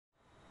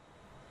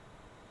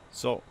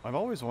So, I've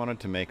always wanted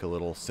to make a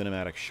little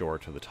cinematic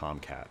short of the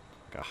Tomcat,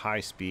 like a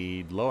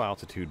high-speed,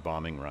 low-altitude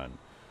bombing run,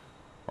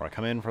 where I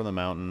come in from the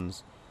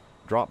mountains,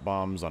 drop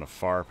bombs on a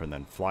FARP, and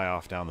then fly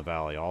off down the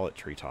valley all at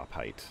treetop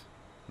height.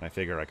 And I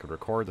figure I could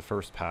record the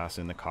first pass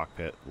in the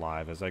cockpit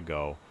live as I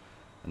go,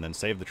 and then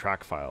save the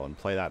track file and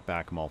play that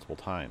back multiple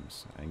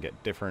times, and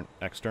get different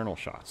external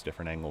shots,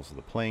 different angles of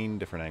the plane,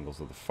 different angles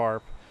of the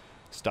FARP,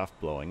 stuff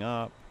blowing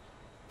up.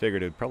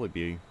 Figured it would probably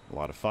be a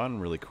lot of fun,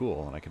 really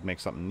cool, and I could make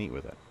something neat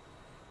with it.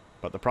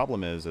 But the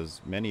problem is, as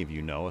many of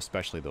you know,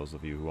 especially those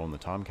of you who own the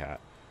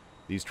Tomcat,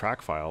 these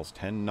track files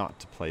tend not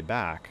to play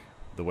back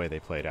the way they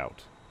played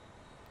out.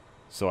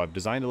 So I've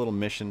designed a little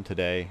mission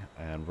today,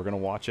 and we're going to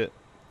watch it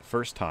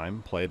first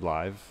time, played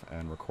live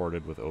and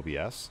recorded with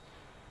OBS,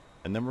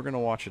 and then we're going to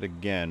watch it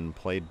again,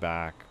 played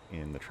back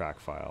in the track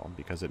file,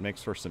 because it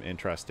makes for some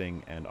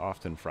interesting and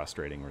often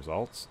frustrating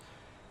results,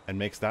 and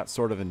makes that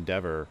sort of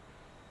endeavor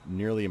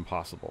nearly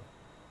impossible.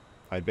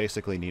 I'd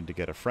basically need to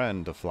get a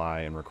friend to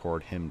fly and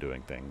record him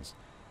doing things,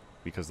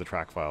 because the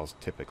track files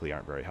typically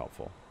aren't very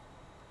helpful.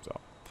 So,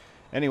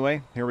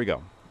 anyway, here we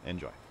go.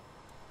 Enjoy.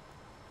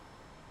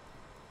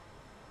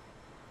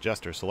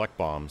 Jester, select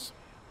bombs.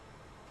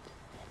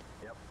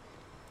 Yep.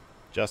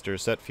 Jester,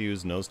 set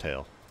fuse, nose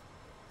tail.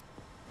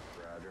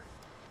 Roger.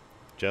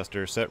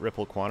 Jester, set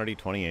ripple quantity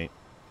 28.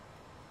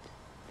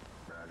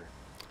 Roger.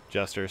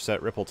 Jester,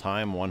 set ripple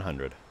time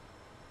 100.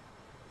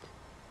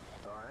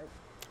 Alright.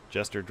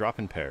 Jester, drop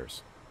in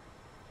pairs.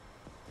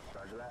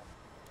 Roger that.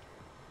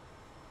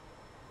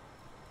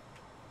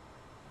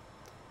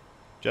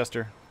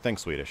 Jester, think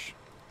Swedish.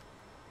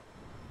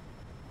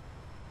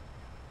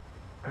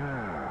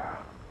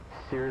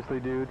 Seriously,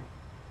 dude?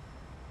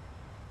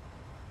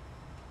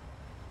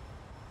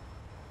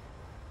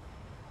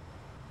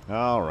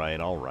 Alright.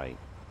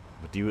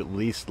 But do you at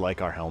least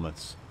like our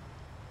helmets?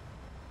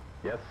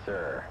 Yes,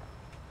 sir.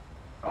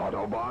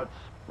 Autobots,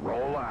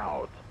 roll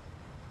out.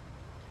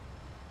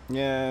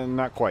 Yeah,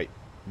 not quite,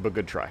 but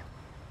good try.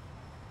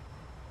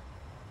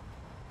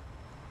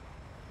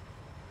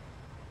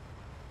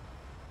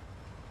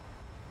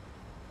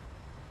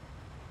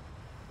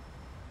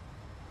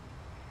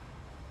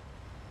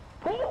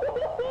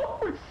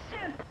 Oh,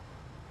 shit!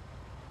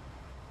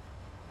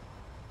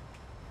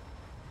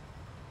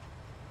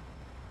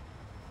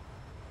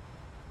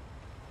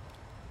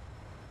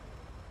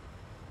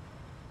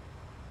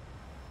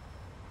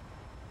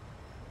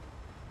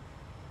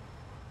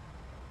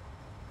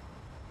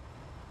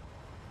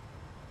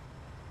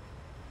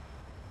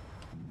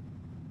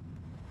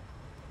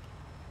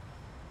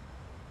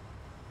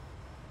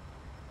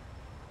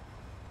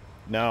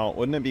 Now,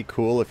 wouldn't it be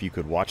cool if you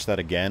could watch that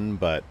again,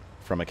 but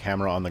from a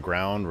camera on the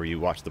ground where you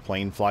watch the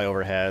plane fly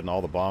overhead and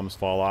all the bombs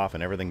fall off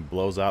and everything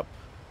blows up?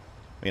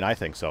 I mean, I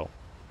think so.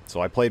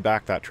 So I played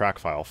back that track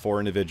file 4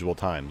 individual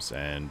times,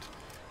 and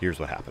here's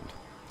what happened.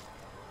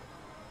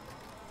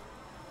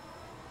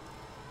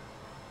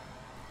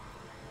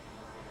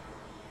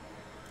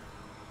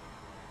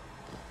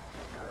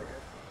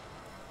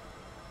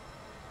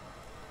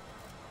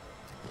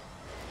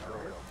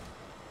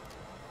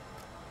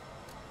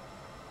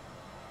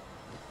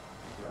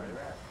 Roger that. Roger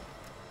that.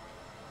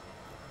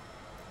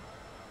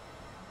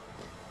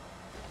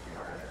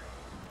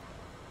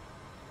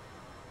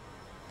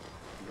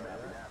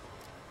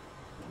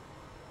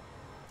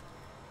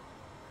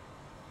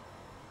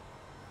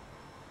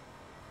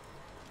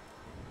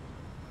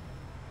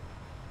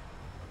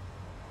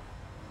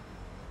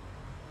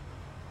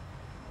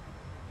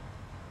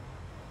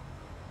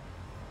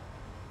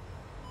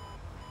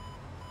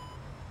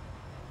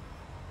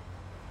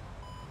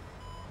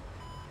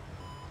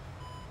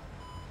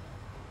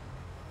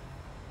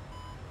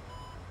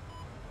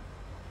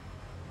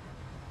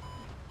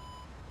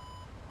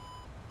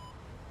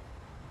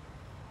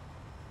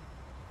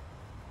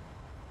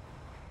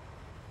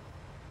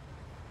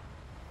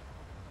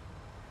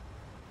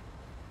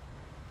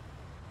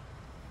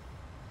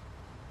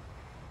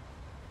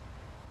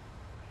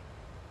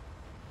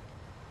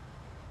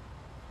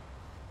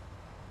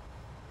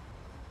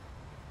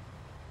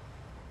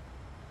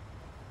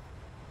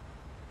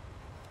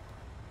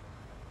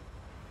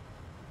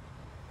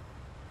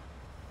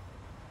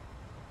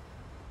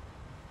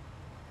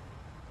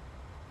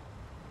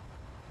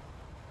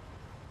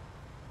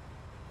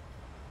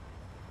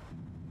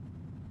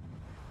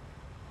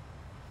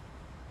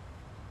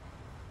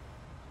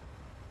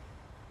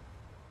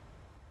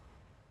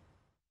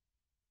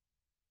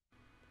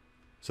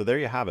 So there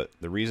you have it,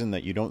 the reason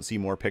that you don't see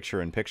more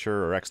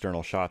picture-in-picture or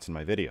external shots in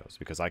my videos,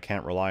 because I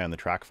can't rely on the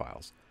track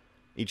files.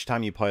 Each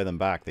time you play them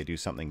back, they do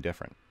something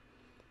different.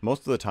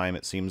 Most of the time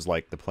it seems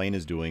like the plane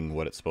is doing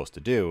what it's supposed to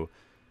do,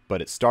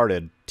 but it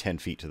started 10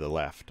 feet to the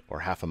left, or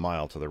half a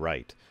mile to the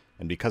right,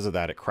 and because of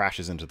that it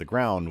crashes into the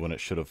ground when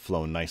it should have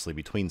flown nicely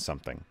between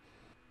something.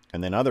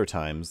 And then other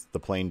times, the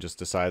plane just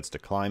decides to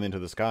climb into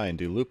the sky and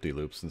do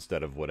loop-de-loops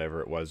instead of whatever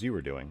it was you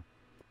were doing.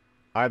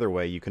 Either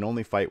way, you can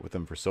only fight with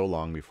them for so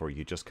long before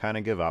you just kind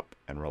of give up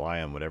and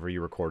rely on whatever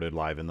you recorded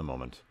live in the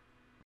moment.